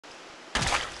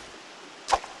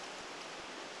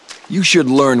You should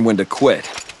learn when to quit.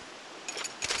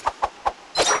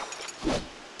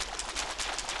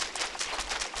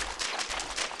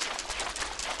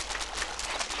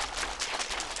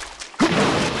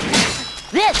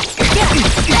 This! Yes!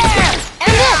 There!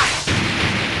 And this!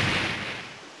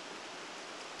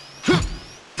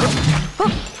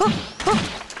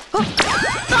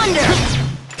 Thunder!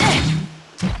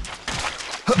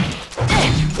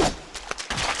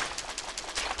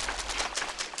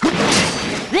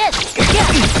 This!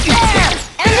 Yes! There!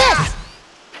 And this!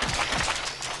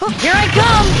 Here I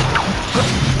come!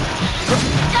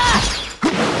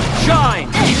 Shine!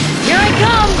 Here I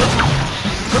come!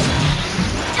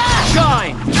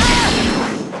 Shine!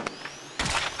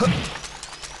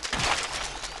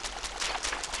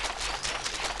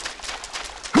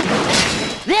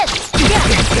 This! Yes!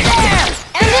 There!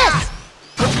 And this!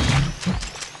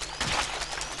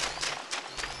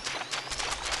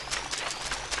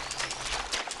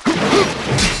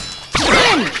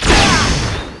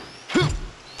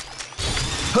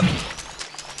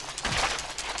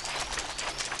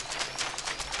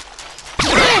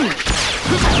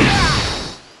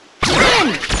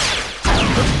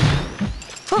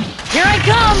 Here I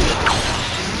come!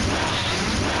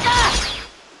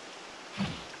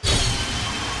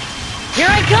 Here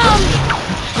I come!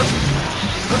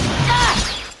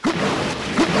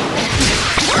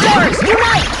 Swords,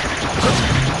 unite!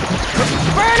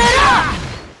 Burn it up!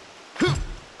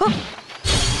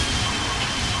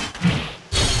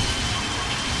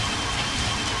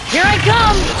 Here I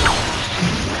come!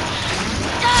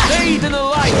 Bathe in the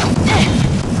light!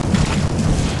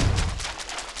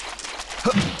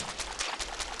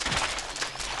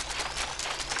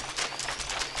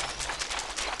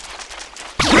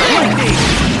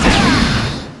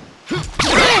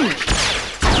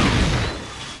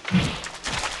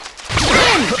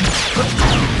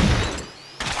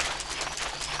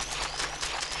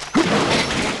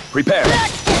 Prepare!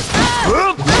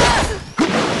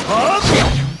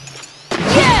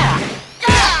 Yeah!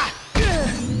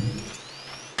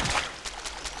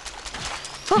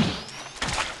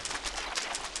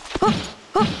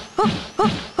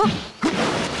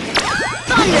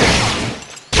 Thunder!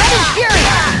 Red and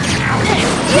Fury!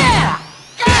 Yeah!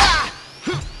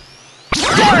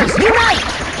 Swords, unite!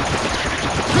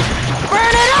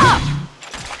 Burn it up!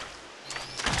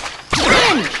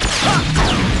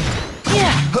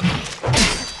 Yeah!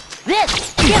 This!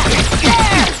 Yeah!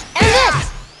 There! And this!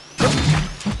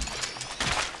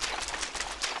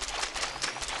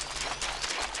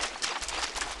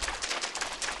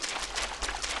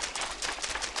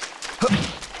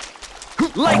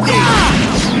 Lightning!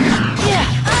 Yeah!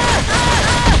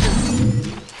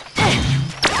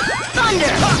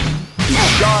 Thunder!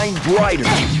 Shine brighter!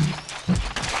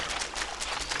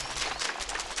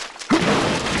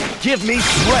 Give me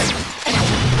strength!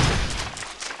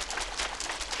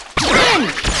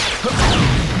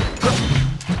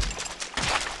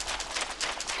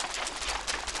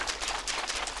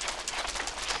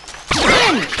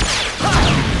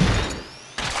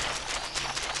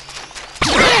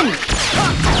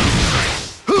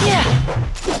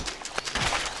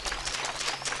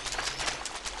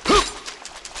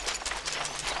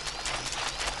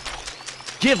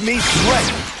 Give me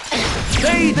strength!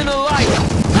 Bathe in the light!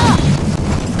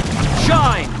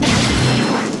 Shine!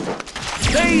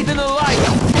 Bathe in the light!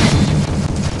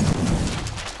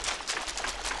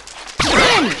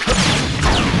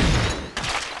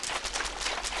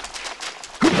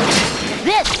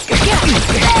 This! Yes!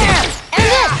 There! And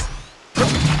this!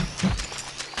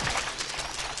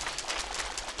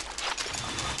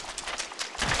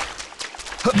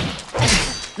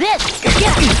 This!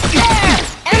 Yes! There!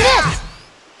 And this!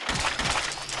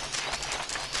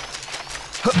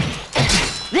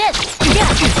 This!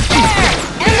 Yes! There!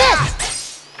 And this!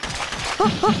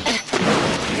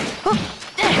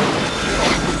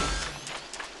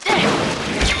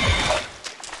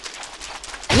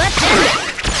 Let's end it!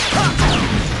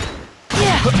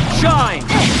 Yeah! Shine!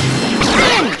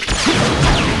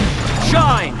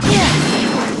 Shine! Yeah!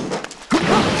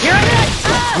 Here it is!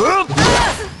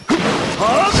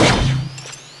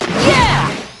 Yeah!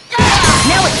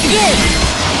 Now it begins!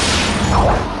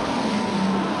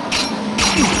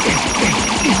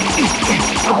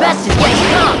 The best is yet to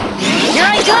come! Here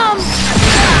I come!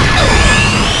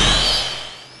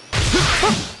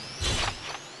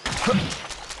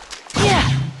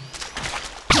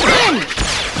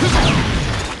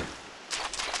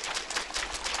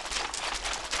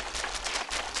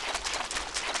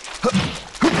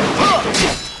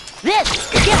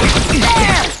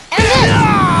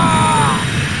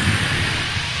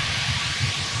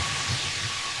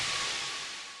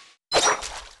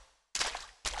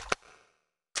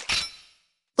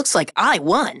 Looks like I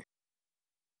won.